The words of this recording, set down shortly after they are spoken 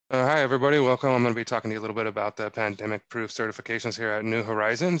Hi, everybody. Welcome. I'm going to be talking to you a little bit about the pandemic-proof certifications here at New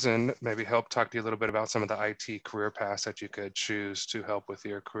Horizons and maybe help talk to you a little bit about some of the IT career paths that you could choose to help with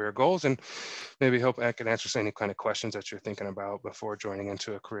your career goals and maybe hope I can answer any kind of questions that you're thinking about before joining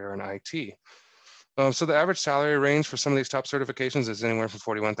into a career in IT. So the average salary range for some of these top certifications is anywhere from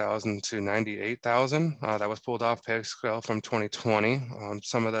 41,000 to 98,000. That was pulled off pay scale from 2020.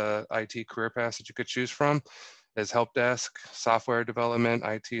 Some of the IT career paths that you could choose from is help desk, software development,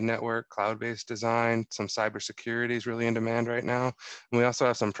 IT network, cloud-based design. Some cybersecurity is really in demand right now. And we also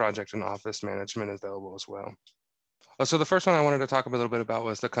have some project and office management available as well. So the first one I wanted to talk a little bit about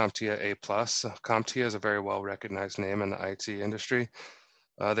was the CompTIA A+. CompTIA is a very well-recognized name in the IT industry.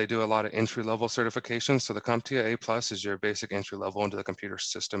 They do a lot of entry-level certifications. So the CompTIA A+ is your basic entry level into the computer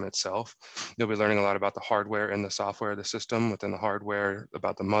system itself. You'll be learning a lot about the hardware and the software of the system. Within the hardware,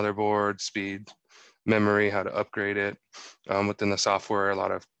 about the motherboard, speed, memory, how to upgrade it. Within the software, a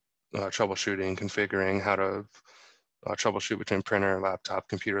lot of troubleshooting, configuring, how to troubleshoot between printer, laptop,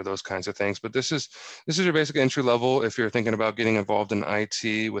 computer, those kinds of things. But this is your basic entry level. If you're thinking about getting involved in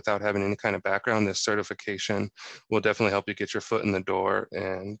IT without having any kind of background, this certification will definitely help you get your foot in the door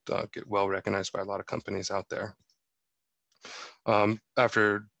and get well recognized by a lot of companies out there.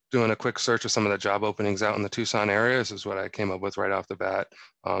 After doing a quick search of some of the job openings out in the Tucson area, this is what I came up with right off the bat.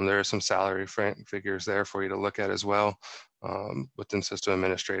 There are some salary figures there for you to look at as well. Within system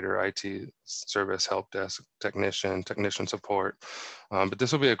administrator, IT service, help desk, technician support. But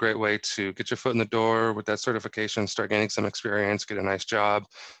this will be a great way to get your foot in the door with that certification, start gaining some experience, get a nice job,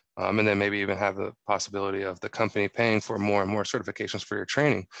 and then maybe even have the possibility of the company paying for more and more certifications for your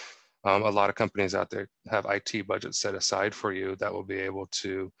training. A lot of companies out there have IT budgets set aside for you that will be able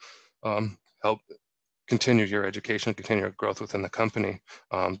to help continue your education, continue your growth within the company.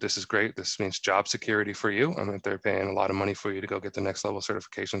 This is great. This means job security for you. I mean, if they're paying a lot of money for you to go get the next level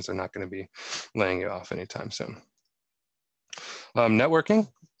certifications, they're not going to be laying you off anytime soon. Networking.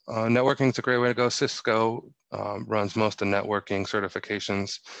 Networking is a great way to go. Cisco runs most of the networking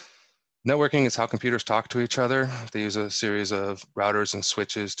certifications. Networking is how computers talk to each other. They use a series of routers and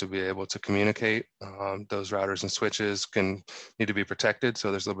switches to be able to communicate. Those routers and switches need to be protected,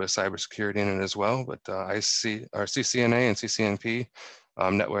 so there's a little bit of cybersecurity in it as well. But CCNA and CCNP,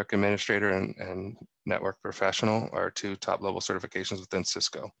 Network Administrator and Network Professional, are two top-level certifications within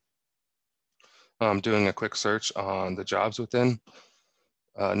Cisco. Doing a quick search on the jobs within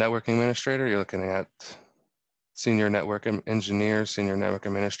Network Administrator, you're looking at senior network engineer, senior network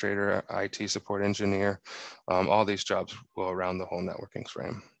administrator, IT support engineer. All these jobs go around the whole networking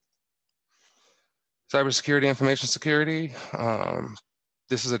frame. Cybersecurity, information security.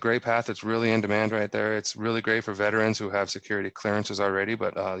 This is a great path. It's really in demand right there. It's really great for veterans who have security clearances already,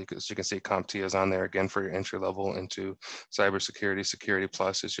 but as you can see, CompTIA is on there again for your entry level into cybersecurity. Security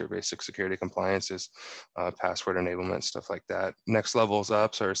Plus is your basic security compliances, password enablement, stuff like that. Next levels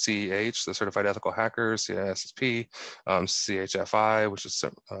up are CEH, the Certified Ethical Hacker, CISSP, CHFI, which is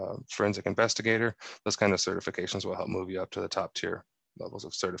Forensic Investigator. Those kind of certifications will help move you up to the top tier levels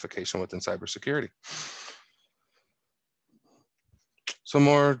of certification within cybersecurity. Some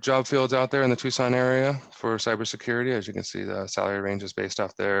more job fields out there in the Tucson area for cybersecurity. As you can see, the salary range is based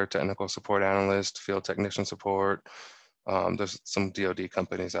off there: technical support analyst, field technician support. There's some DoD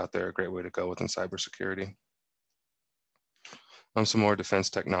companies out there, a great way to go within cybersecurity. Some more defense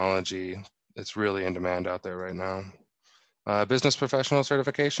technology. It's really in demand out there right now. Business professional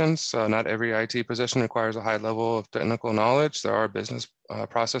certifications. Not every IT position requires a high level of technical knowledge. There are business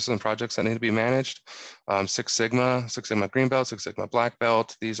processes and projects that need to be managed. Six Sigma Green Belt, Six Sigma Black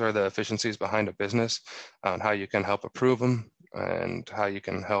Belt. These are the efficiencies behind a business, how you can help improve them and how you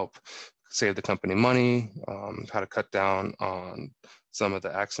can help save the company money, how to cut down on some of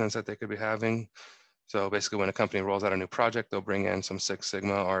the accidents that they could be having. So basically, when a company rolls out a new project, they'll bring in some Six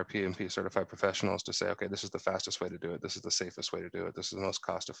Sigma or PMP certified professionals to say, okay, this is the fastest way to do it. This is the safest way to do it. This is the most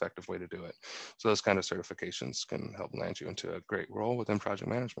cost-effective way to do it. So those kind of certifications can help land you into a great role within project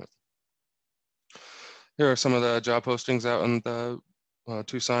management. Here are some of the job postings out in the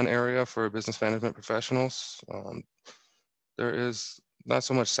Tucson area for business management professionals. There is not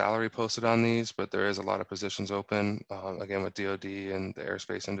so much salary posted on these, but there is a lot of positions open, again, with DoD and the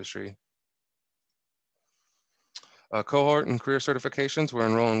aerospace industry. Cohort and career certifications, we're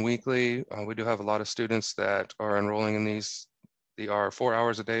enrolling weekly. We do have a lot of students that are enrolling in these. They are 4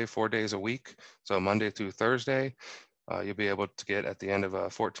 hours a day, 4 days a week, so Monday through Thursday. You'll be able to get at the end of a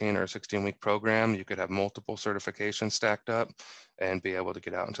 14 or 16-week program, you could have multiple certifications stacked up and be able to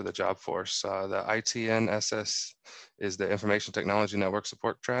get out into the job force. The ITNSS is the Information Technology Network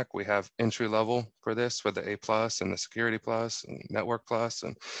Support track. We have entry level for this with the A plus and the Security plus and Network plus,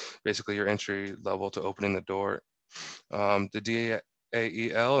 and basically your entry level to opening the door. The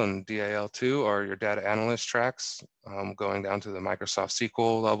DAEL and DAL2 are your data analyst tracks, going down to the Microsoft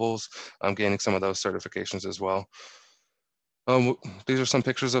SQL levels, gaining some of those certifications as well. These are some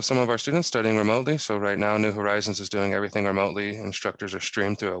pictures of some of our students studying remotely. So right now, New Horizons is doing everything remotely. Instructors are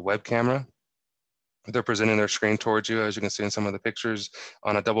streamed through a web camera. They're presenting their screen towards you, as you can see in some of the pictures,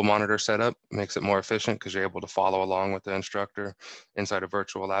 on a double monitor setup. Makes it more efficient because you're able to follow along with the instructor inside a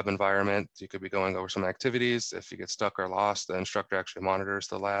virtual lab environment. You could be going over some activities. If you get stuck or lost, the instructor actually monitors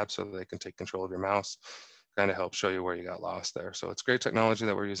the lab so that they can take control of your mouse, kind of help show you where you got lost there. So it's great technology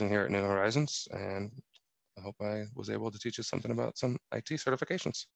that we're using here at New Horizons, and I hope I was able to teach you something about some IT certifications.